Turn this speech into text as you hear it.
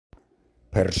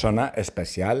Persona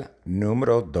especial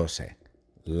número 12.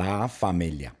 La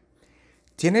familia.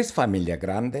 ¿Tienes familia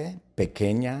grande,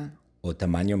 pequeña o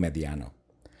tamaño mediano?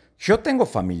 Yo tengo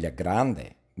familia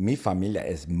grande. Mi familia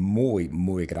es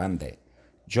muy grande.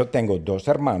 Yo tengo 2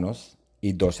 hermanos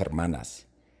y 2 hermanas.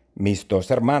 Mis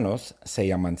 2 hermanos se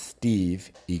llaman Steve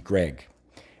y Greg.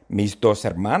 Mis 2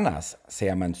 hermanas se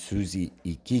llaman Susie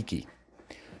y Kiki.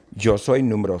 Yo soy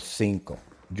número 5.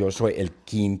 Yo soy el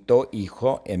 5º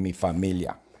hijo en mi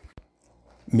familia.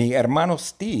 Mi hermano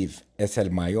Steve es el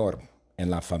mayor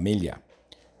en la familia.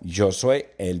 Yo soy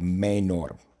el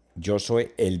menor. Yo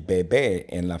soy el bebé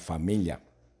en la familia.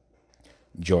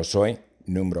 Yo soy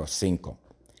número 5.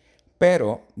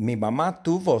 Pero mi mamá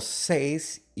tuvo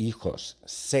 6 hijos,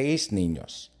 6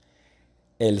 niños.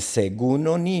 El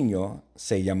segundo niño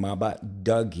se llamaba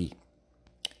Dougie.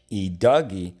 Y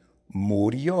Dougie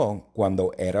murió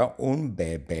cuando era un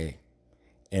bebé.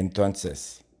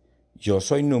 Entonces, yo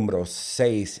soy número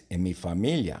 6 en mi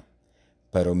familia,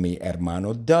 pero mi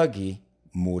hermano Dougie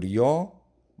murió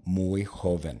muy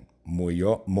joven.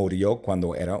 Murió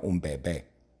cuando era un bebé.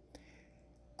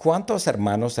 ¿Cuántos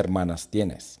hermanas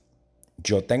tienes?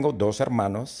 Yo tengo 2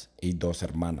 hermanos y 2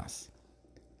 hermanas.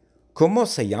 ¿Cómo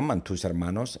se llaman tus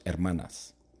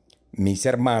hermanas? Mis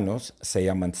hermanos se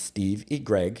llaman Steve y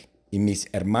Greg y mis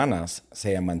hermanas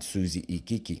se llaman Susie y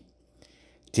Kiki.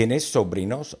 ¿Tienes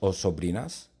sobrinos o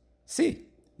sobrinas? Sí,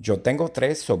 yo tengo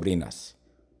 3 sobrinas,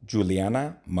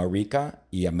 Juliana, Marika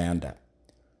y Amanda.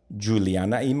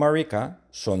 Juliana y Marika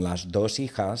son las 2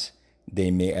 hijas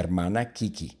de mi hermana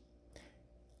Kiki.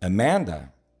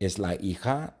 Amanda es la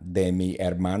hija de mi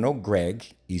hermano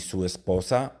Greg y su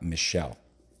esposa Michelle.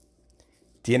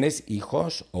 ¿Tienes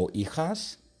hijos o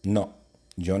hijas? No,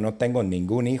 yo no tengo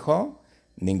ningún hijo,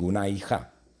 ninguna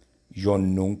hija. Yo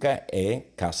nunca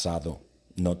he casado.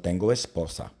 No tengo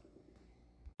esposa.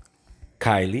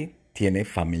 Kylie tiene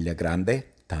familia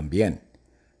grande también.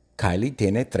 Kylie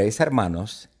tiene 3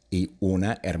 hermanos y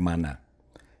una hermana.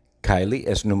 Kylie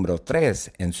es número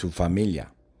 3 en su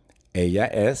familia. Ella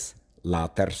es la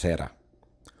tercera.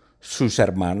 Sus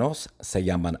hermanos se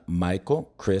llaman Michael,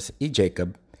 Chris y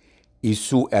Jacob y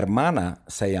su hermana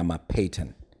se llama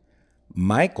Peyton.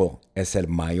 Michael es el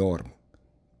mayor.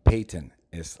 Peyton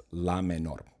es la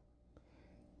menor.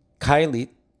 Kylie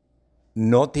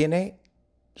no tiene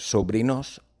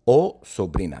sobrinos o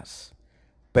sobrinas,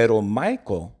 pero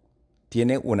Michael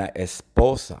tiene una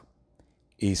esposa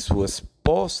y su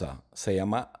esposa se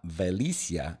llama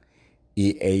Felicia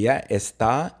y ella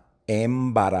está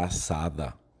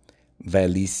embarazada.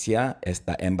 Felicia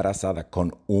está embarazada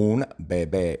con un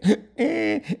bebé.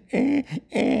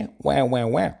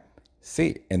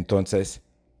 Sí, entonces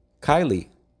Kylie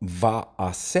va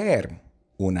a ser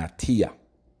una tía.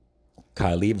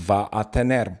 Kylie va a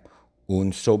tener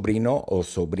un sobrino o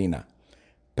sobrina,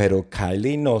 pero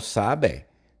Kylie no sabe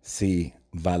si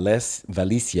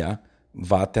Felicia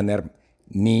va a tener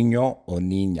niño o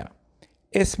niña.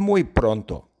 Es muy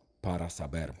pronto para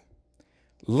saber.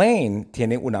 Lane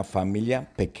tiene una familia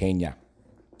pequeña.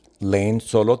 Lane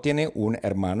solo tiene un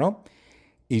hermano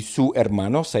y su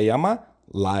hermano se llama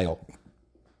Lyle.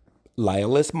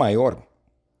 Lyle es mayor.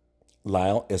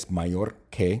 Lyle es mayor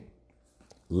que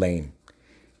Lane.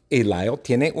 Y Lyle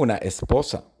tiene una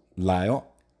esposa. Lyle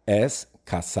es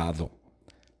casado.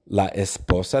 La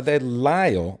esposa de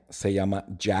Lyle se llama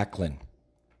Jacqueline.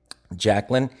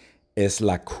 Jacqueline es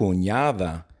la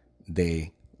cuñada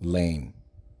de Lane.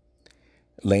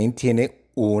 Lane tiene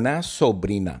una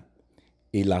sobrina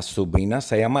y la sobrina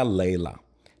se llama Layla.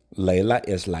 Layla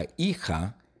es la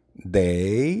hija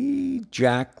de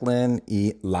Jacqueline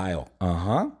y Lyle.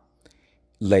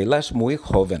 Layla es muy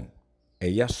joven.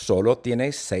 Ella solo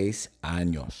tiene 6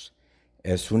 años.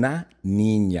 Es una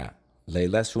niña.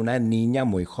 Layla es una niña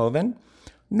muy joven.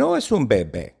 No es un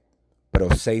bebé, pero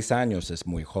 6 años es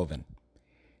muy joven.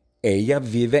 Ella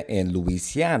vive en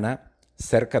Luisiana,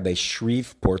 cerca de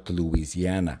Shreveport,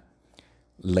 Louisiana.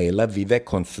 Layla vive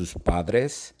con sus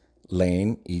padres,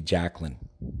 Lane y Jacqueline.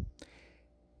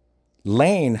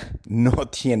 Lane no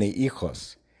tiene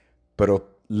hijos,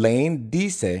 pero Lane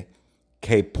dice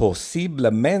que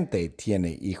posiblemente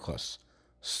tiene hijos.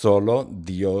 Solo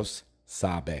Dios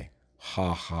sabe.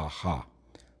 Ja, ja, ja.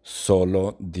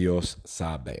 Solo Dios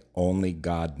sabe. Only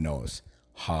God knows.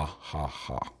 Ja, ja,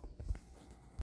 ja.